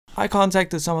I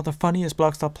contacted some of the funniest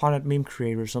BlockStarPlanet meme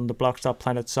creators on the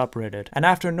BlockStarPlanet subreddit, and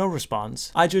after no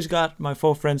response, I just got my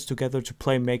 4 friends together to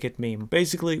play Make It Meme.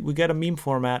 Basically, we get a meme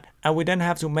format, and we then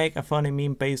have to make a funny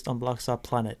meme based on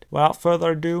BlockStarPlanet. Without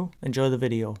further ado, enjoy the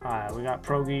video. Alright, we got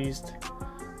Progeast,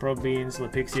 Probeans,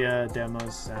 Lepixia,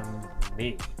 Demos, and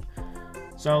me.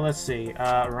 So let's see,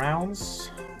 rounds.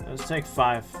 Let's take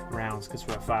 5 rounds because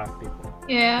we're 5 people.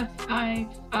 Yeah, 5.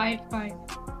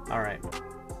 Alright.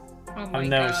 Oh my I've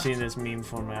never God. seen this meme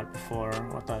format before.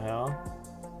 What the hell?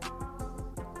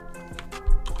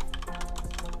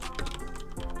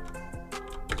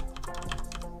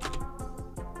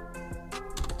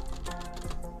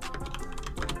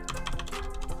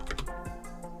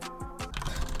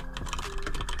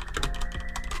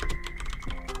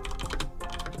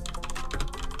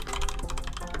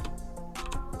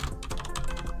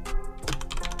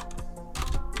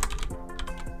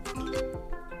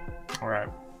 All right.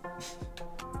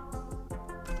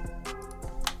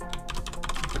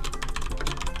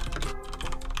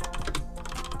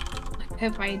 I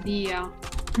have idea.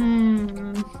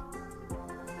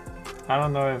 I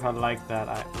don't know if I like that.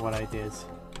 What I did.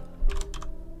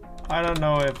 I don't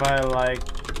know if I like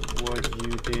what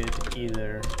you did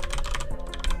either.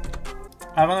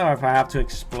 I don't know if I have to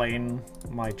explain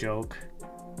my joke.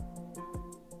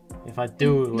 If I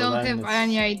do, well, Don't have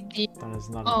any idea. then it's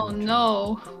not. Oh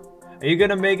no. Are you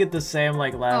gonna make it the same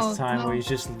like last time, no. where you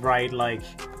just write like,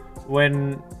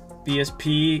 when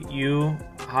BSP, you,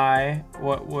 hi,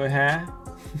 what, huh?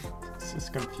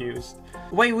 Just confused.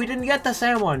 Wait, we didn't get the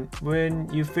same one. When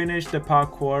you finish the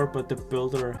parkour, but the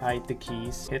builder hide the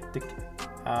keys, hit the,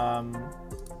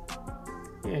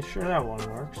 yeah, sure, that one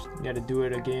works. You gotta do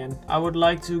it again. I would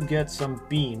like to get some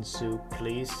bean soup,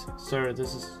 please. Sir,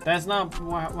 that's not,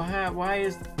 why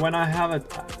is, when I have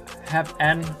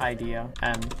an idea,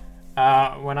 and,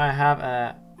 when I have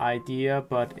a idea,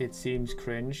 but it seems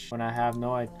cringe, when I have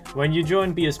no idea. When you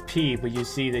join BSP, but you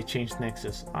see they changed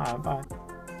Nexus. Alright, bye.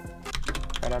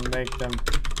 Gotta make them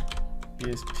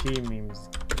BSP memes,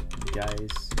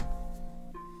 guys.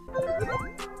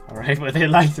 Alright, but they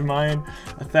liked mine.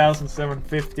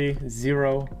 1,750,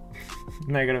 0,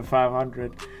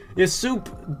 -500. Yeah,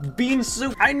 soup, bean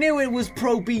soup. I knew it was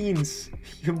pro beans.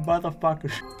 You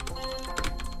motherfucker.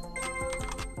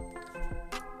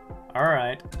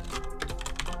 Alright.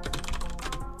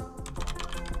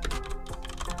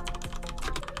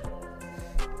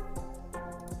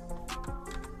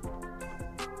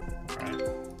 Alright.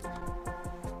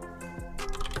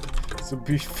 This will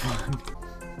be fun.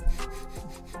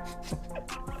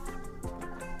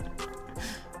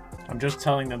 I'm just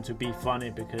telling them to be funny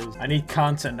because I need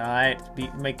content, alright?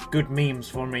 Make good memes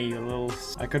for me, you little...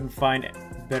 I couldn't find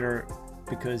better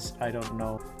because I don't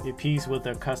know. VIPs with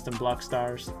their custom block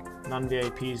stars.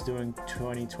 Non-VIPs doing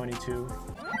 2022.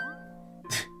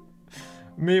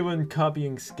 Me when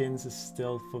copying skins is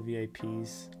still for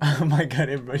VIPs. Oh my god,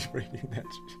 everybody's reading that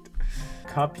shit.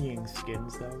 Copying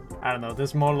skins though? I don't know,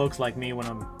 this more looks like me when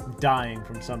I'm dying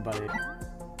from somebody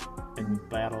in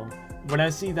battle. When I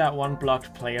see that one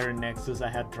blocked player in Nexus I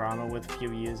had drama with a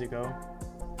few years ago.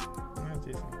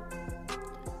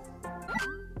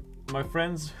 My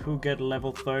friends who get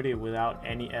level 30 without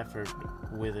any effort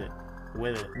with it.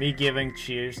 Me giving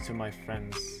cheers to my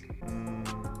friends.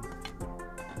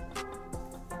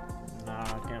 Nah,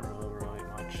 I can't really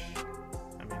much.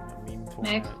 I mean, the meme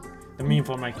format. The meme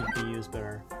format could be used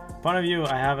better. Fun of you,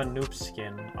 I have a noob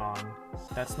skin on.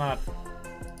 That's not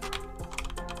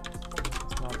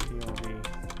POV.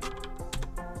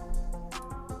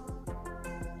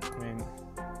 I mean...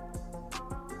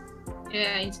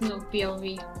 Yeah, it's no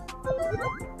PLV.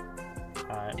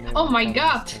 Oh my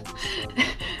god!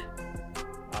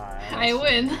 I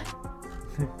win.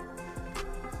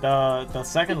 The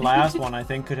second last one I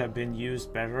think could have been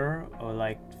used better, or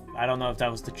like, I don't know if that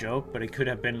was the joke, but it could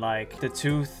have been like the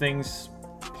 2 things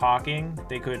parking,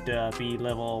 they could be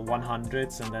level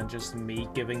 100s and then just me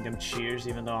giving them cheers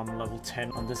even though I'm level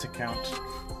 10 on this account.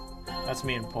 That's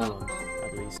me in Poland,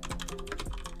 at least.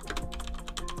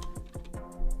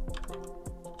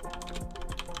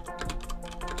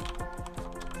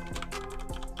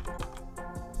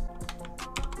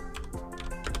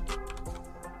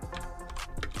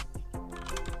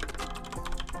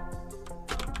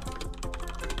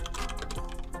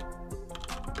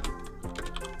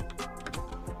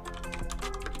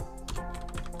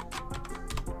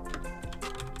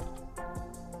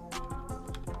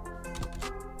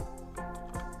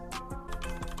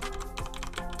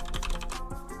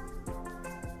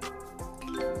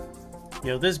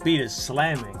 Yo, this beat is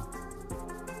slamming.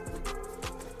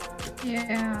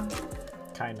 Yeah.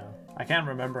 Kinda. I can't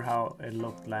remember how it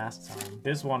looked last time.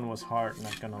 This one was hard,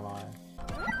 not gonna lie.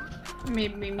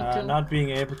 Maybe me too. Not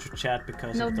being able to chat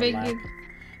because No of the big. lag.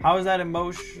 How is that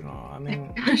emotional? I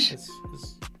mean, it's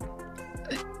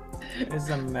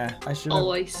a meh. I should have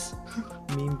Always.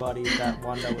 meme buddied that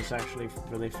one that was actually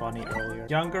really funny earlier.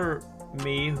 Younger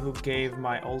me who gave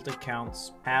my old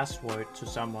account's password to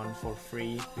someone for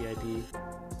free VIP.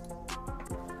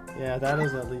 Yeah, that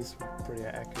is at least pretty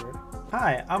accurate.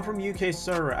 Hi, I'm from UK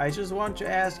server. I just want to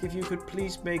ask if you could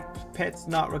please make pets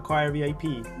not require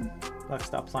VIP.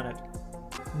 BlockStarPlanet.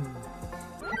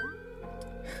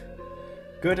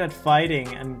 Good at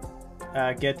fighting and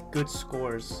get good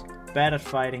scores. Bad at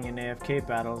fighting in AFK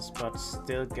battles, but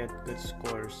still get good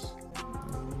scores.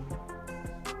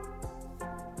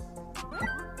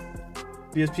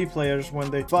 BSP players,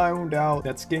 when they found out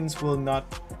that skins will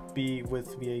not be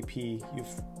with VIP,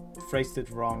 you've phrased it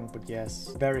wrong, but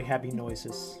yes. Very happy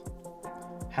noises.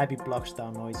 Happy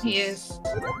BlockStar noises. Yes.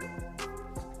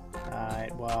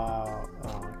 Alright, wow.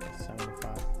 Oh, okay,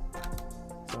 75.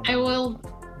 I will.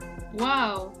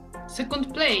 Wow.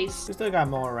 Second place. We still got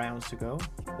more rounds to go.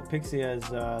 Lepixia is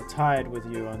tied with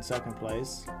you on second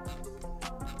place.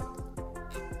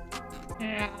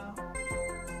 Yeah.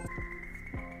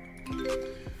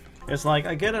 It's like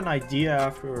I get an idea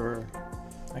after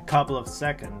a couple of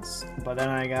seconds, but then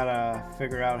I gotta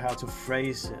figure out how to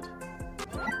phrase it.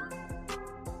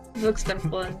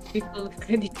 BlockStarPlanet. People of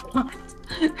credit cards.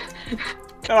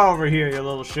 Get over here, you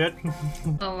little shit.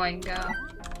 Oh my god.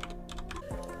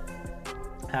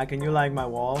 How can you like my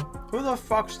wall? Who the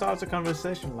fuck starts a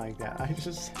conversation like that? I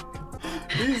just...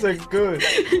 These are good.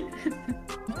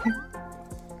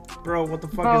 Bro, what the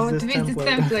fuck is this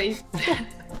template?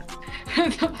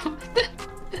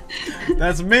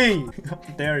 That's me! How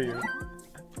dare you.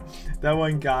 That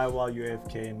one guy while you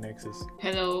AFK in Nexus.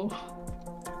 Hello.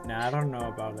 Nah, I don't know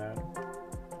about that.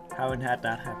 Haven't had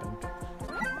that happen.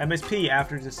 MSP,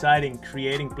 after deciding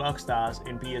creating BlockStars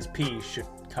in BSP should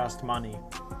cost money.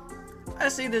 I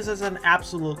see this as an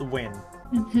absolute win.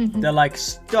 They're like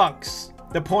stunks.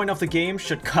 The point of the game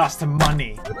should cost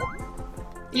money.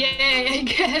 Yay,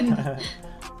 again.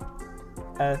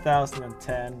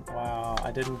 1010. Wow,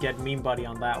 I didn't get meme buddy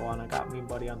on that one. I got meme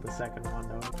buddy on the second one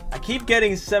though. I keep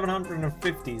getting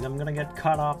 750s. I'm gonna get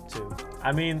cut off too.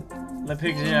 I mean,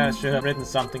 Lepixia should have written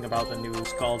something about the new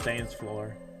Skull dance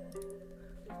floor.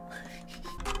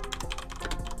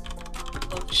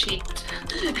 Oh shit.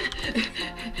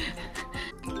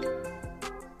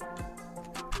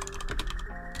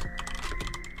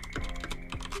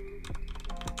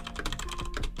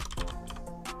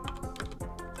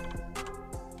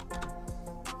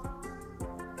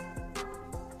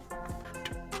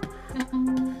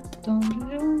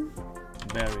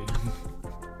 Very.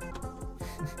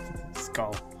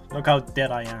 Skull. Look how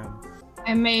dead I am.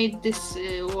 I made this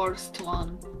worst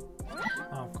one.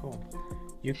 Oh, cool.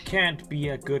 You can't be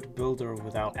a good builder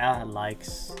without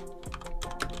likes.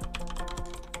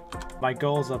 My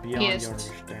goals are beyond Yes. your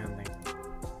understanding.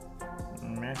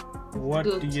 Meh. What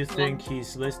Good do you one. think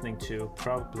he's listening to?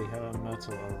 Probably heavy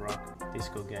metal or rock.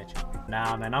 Disco gadget.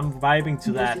 Nah, man, I'm vibing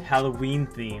to that Halloween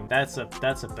theme. That's a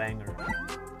banger.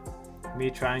 Me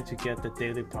trying to get the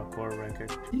daily parkour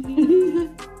record.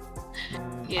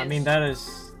 I mean,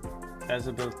 that's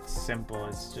a bit simple.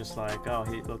 It's just like, oh,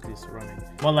 look, he's running.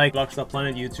 Well, like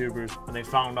BlockStarPlanet YouTubers, when they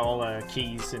found all the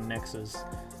keys in Nexus.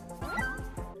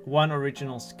 One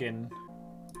original skin.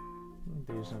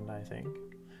 Decent, I think.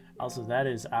 Also, that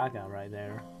is Aga right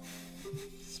there.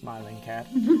 Smiling cat.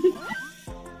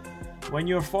 When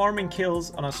you're farming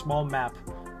kills on a small map,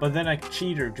 but then a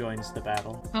cheater joins the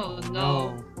battle. Oh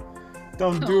no.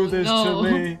 Don't do this no.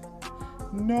 to me.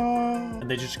 No.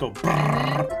 And they just go.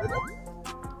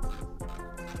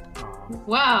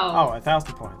 Wow. Oh,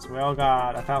 1,000 points. We all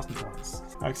got 1,000 points.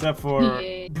 Except for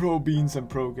Yay. Pro Beans and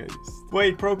Pro Gaze.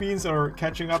 Wait, Pro Beans are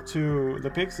catching up to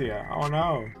Lepixia. Oh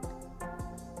no.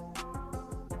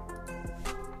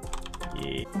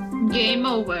 Yeah. Game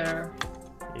over.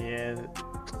 Yeah.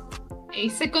 A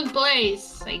second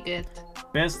place I get.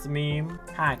 Best meme.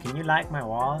 Hi, can you like my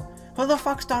wall? Who the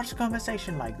fuck starts a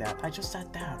conversation like that? I just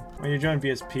sat down. When you join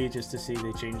BSP just to see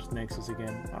they changed Nexus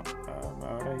again.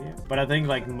 Murder here. But I think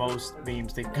like most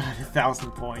memes, they got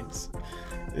 1,000 points.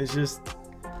 It's just,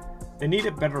 they need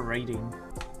a better rating.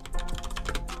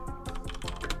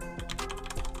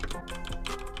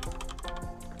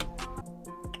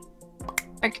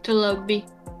 Back to lobby.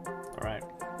 Alright.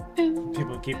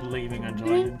 People keep leaving and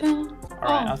joining.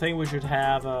 Alright, I think we should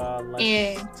have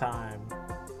less time.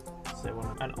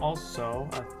 And also,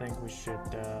 I think we should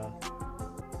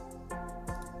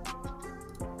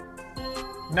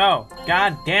No!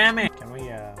 God damn it!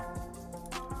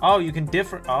 Oh, you can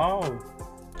different. Oh.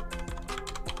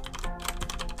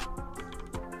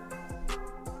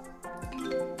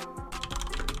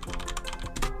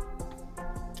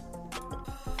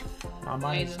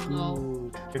 I don't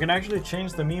know. You can actually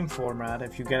change the meme format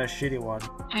if you get a shitty one.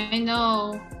 I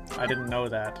know. I didn't know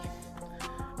that.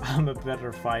 I'm a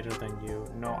better fighter than you.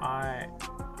 No, I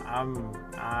am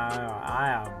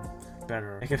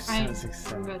better. I give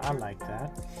 767. I like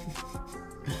that.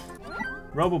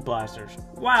 Robo Blasters.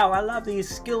 Wow, I love these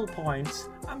skill points.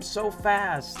 I'm so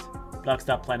fast.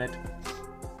 BlockStarPlanet.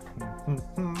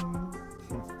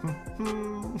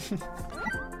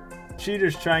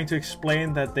 Cheaters trying to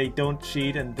explain that they don't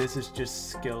cheat and this is just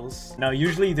skills. Now,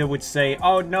 usually they would say,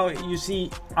 oh no, you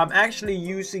see, I'm actually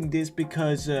using this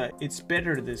because it's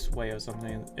better this way or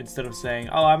something. Instead of saying,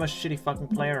 oh, I'm a shitty fucking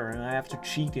player and I have to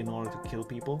cheat in order to kill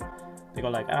people. They go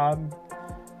like, I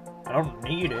don't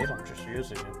need it, I'm just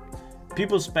using it.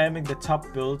 People spamming the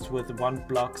top builds with 1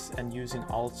 blocks and using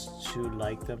alts to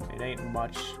like them. It ain't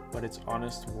much, but it's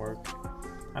honest work.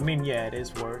 I mean, yeah, it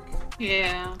is work.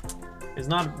 Yeah. It's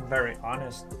not very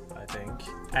honest, I think.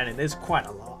 And it is quite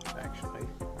a lot, actually.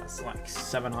 That's like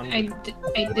 700.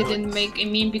 I didn't make a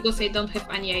meme because I don't have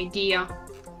any idea.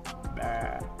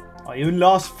 Oh, you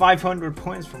lost 500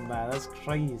 points from that. That's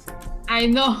crazy. I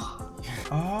know.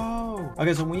 Oh.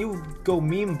 Okay, so when you go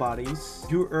meme buddies,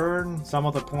 you earn some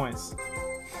of the points.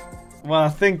 Well, I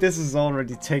think this is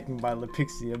already taken by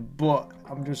Lepixia, but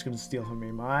I'm just gonna steal her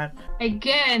meme, alright?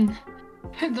 Again.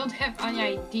 I don't have any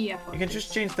idea for You can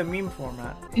just change the meme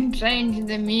format. and change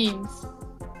the memes.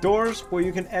 Doors where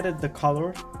you can edit the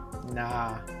color?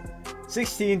 Nah.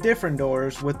 16 different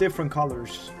doors with different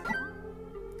colors.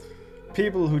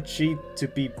 People who cheat to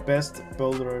be best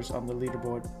builders on the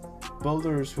leaderboard.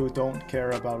 Builders who don't care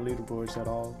about leaderboards at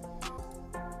all.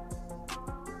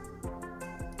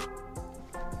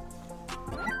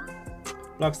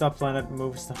 BlockStarPlanet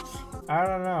moves stuff. I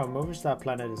don't know,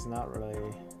 MovieStarPlanet is not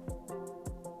really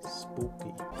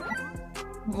spooky.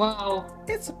 Wow.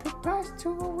 It's a proposed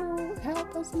tool will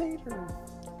help us later.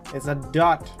 It's a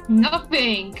dot.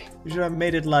 Nothing. You should have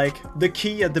made it like the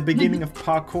key at the beginning of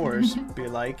parkours. Be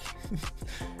like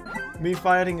me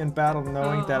fighting in battle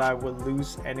knowing that I will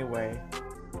lose anyway.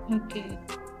 Okay.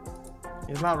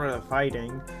 It's not really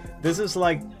fighting. This is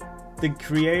like the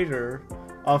creator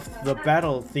of the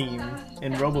battle theme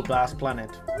in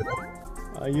BlockStarPlanet.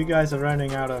 You guys are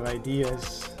running out of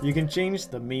ideas. You can change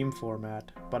the meme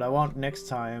format, but I want next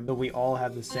time that we all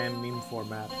have the same meme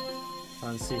format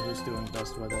and see who's doing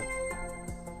best with it.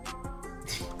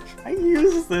 I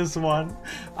used this one.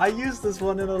 I used this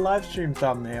one in a live stream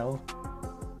thumbnail.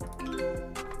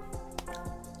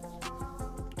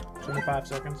 25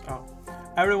 seconds. Oh.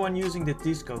 Everyone using the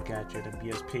disco gadget in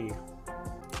BSP.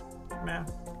 Meh.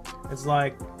 It's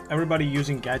like everybody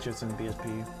using gadgets in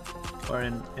BSP. Or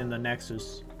in the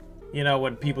Nexus. You know,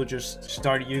 when people just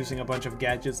start using a bunch of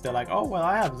gadgets, they're like, oh, well,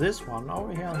 I have this one. Oh,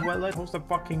 yeah, well, let's host a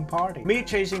fucking party. Me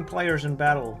chasing players in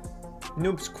battle.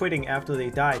 Noobs quitting after they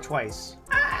die twice.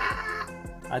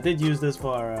 I did use this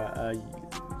for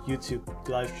YouTube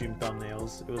livestream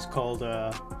thumbnails. It was called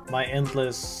My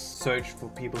Endless Search for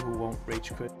People Who Won't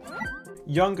Rage Quit.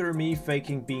 Younger me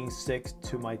faking being sick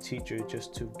to my teacher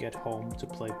just to get home to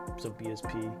play some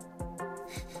BSP.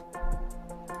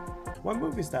 What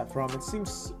movie is that from? It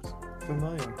seems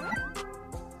familiar.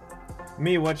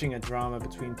 Me watching a drama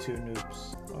between 2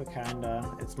 noobs. Oh,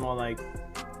 kinda. It's more like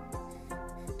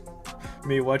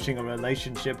me watching a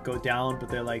relationship go down, but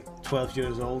they're like 12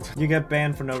 years old. You get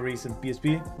banned for no reason.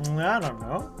 BSP? I don't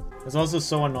know. It's also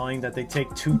so annoying that they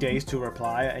take 2 days to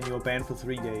reply and you're banned for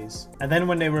 3 days. And then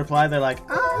when they reply, they're like,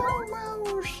 oh, well,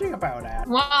 we'll see about that.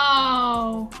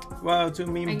 Wow. Well, to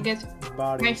meme I get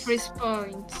bodies. my first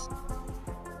points.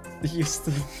 You're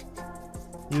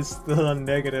still on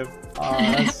negative. Oh,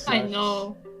 that sucks. I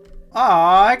know. Oh,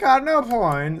 I got no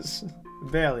points.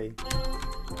 Barely.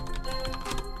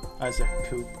 I said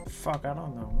poop. Fuck, I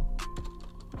don't know.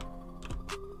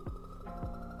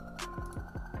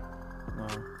 No.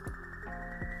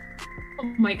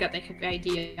 Oh my god, I have the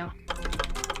idea.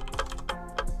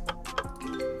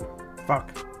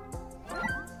 Fuck.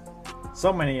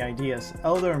 So many ideas.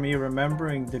 Elder me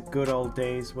remembering the good old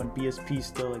days when BSP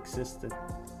still existed.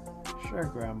 Sure,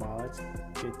 Grandma, let's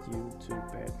get you to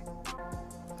bed.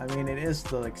 I mean, it is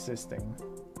still existing.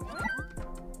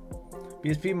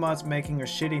 BSP mods making a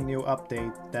shitty new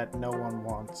update that no one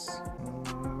wants.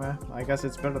 I guess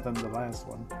it's better than the last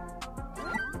one.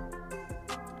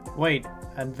 Wait,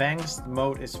 advanced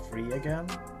mode is free again?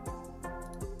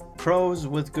 Pros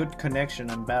with good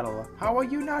connection and battle. How are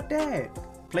you not dead?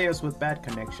 Players with bad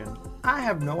connection. I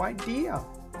have no idea.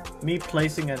 Me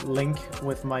placing a link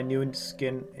with my new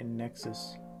skin in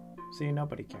Nexus. See,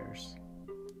 nobody cares.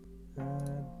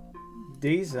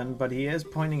 Decent, but he is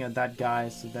pointing at that guy,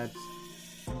 so that's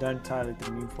not entirely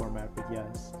the new format, but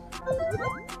yes.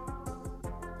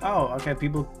 Oh, okay,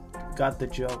 people got the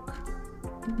joke.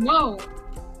 Whoa!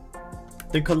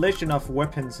 The collision of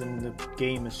weapons in the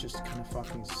game is just kind of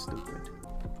fucking stupid.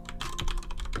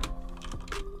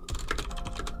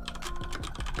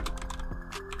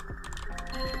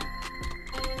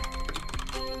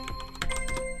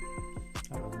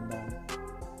 That wasn't bad.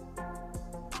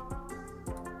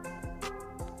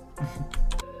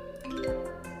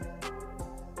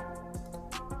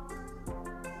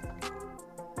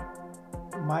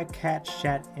 My cat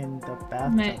shat in the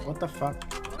bathtub. What the fuck?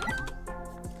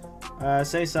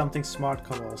 Say something smart,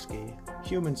 Kowalski.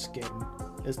 Human skin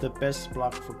is the best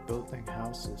block for building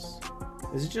houses.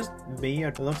 Is it just me, or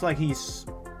it looks like he's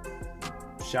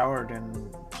showered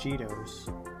in Cheetos?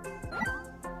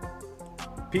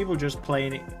 People just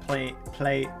playing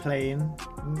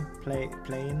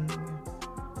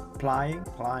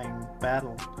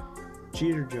battle.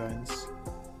 Cheater joins.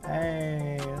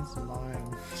 Hey, that's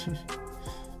mine.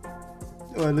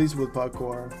 Or at least with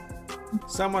parkour.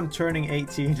 Someone turning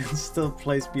 18 and still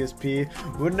plays PSP.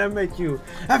 Wouldn't that make you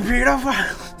a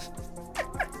pedophile?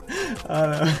 I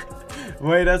don't know.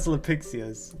 Wait, that's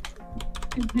Lepixia's.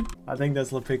 I think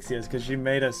that's Lepixia's because she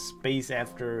made a space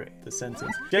after the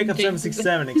sentence.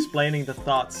 Jacob767 explaining the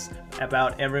thoughts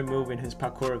about every move in his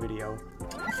parkour video.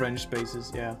 French spaces,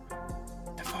 yeah.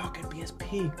 The fucking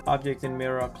PSP. Object and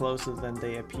mirror are closer than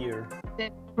they appear.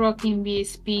 The broken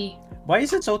BSP. Why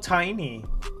is it so tiny?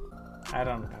 I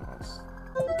don't know.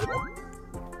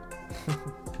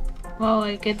 Well,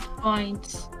 I get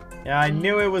points. Yeah, I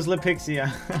knew it was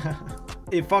Lepixia.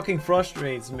 It fucking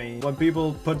frustrates me when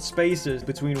people put spaces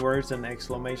between words and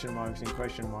exclamation marks and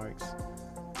question marks.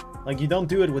 Like, you don't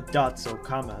do it with dots or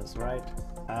commas, right?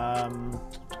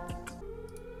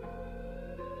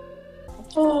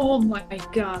 Oh my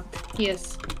god.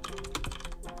 Yes.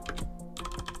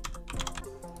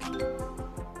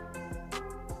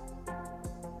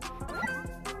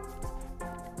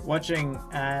 Watching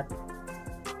ad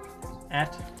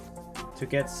to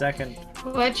get second.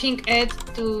 Watching ad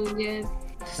to get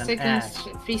second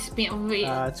free spin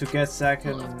of to get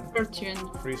second fortune.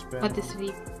 Free spin. What is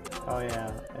VIP? Oh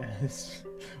yeah.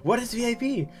 What is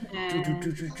VIP?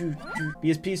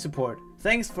 BSP support.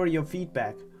 Thanks for your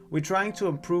feedback. We're trying to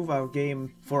improve our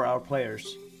game for our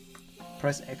players.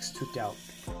 Press X to doubt.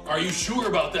 Are you sure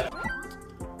about that?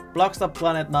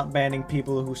 BlockStarPlanet not banning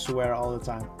people who swear all the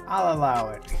time. I'll allow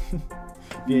it.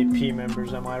 VIP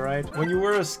members, am I right? When you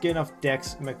wear a skin of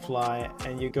Dex McFly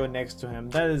and you go next to him,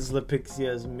 that is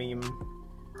Lepixia's meme.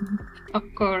 Of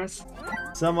course.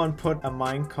 Someone put a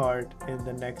minecart in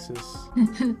the Nexus.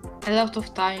 A lot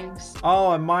of times.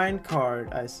 Oh, a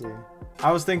minecart, I see.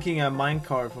 I was thinking a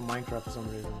minecart for Minecraft for some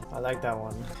reason. I like that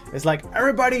one. It's like,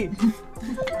 everybody!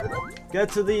 Get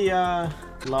to the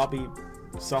lobby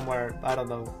somewhere, I don't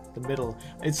know, the middle.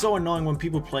 It's so annoying when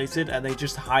people place it and they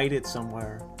just hide it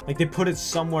somewhere. Like they put it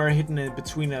somewhere hidden in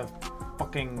between a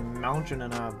fucking mountain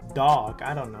and a dog.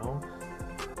 I don't know.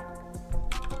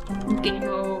 Game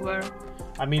over.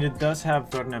 I mean, it does have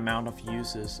a certain amount of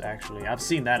uses, actually. I've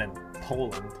seen that in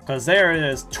Poland. Because there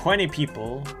is 20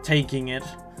 people taking it.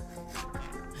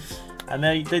 And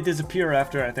they disappear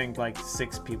after, I think, like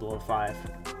 6 people or 5.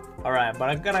 Alright, but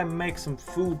I've gotta make some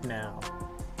food now.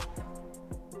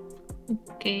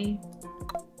 Okay.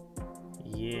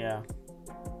 Yeah.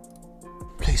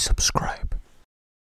 Please subscribe.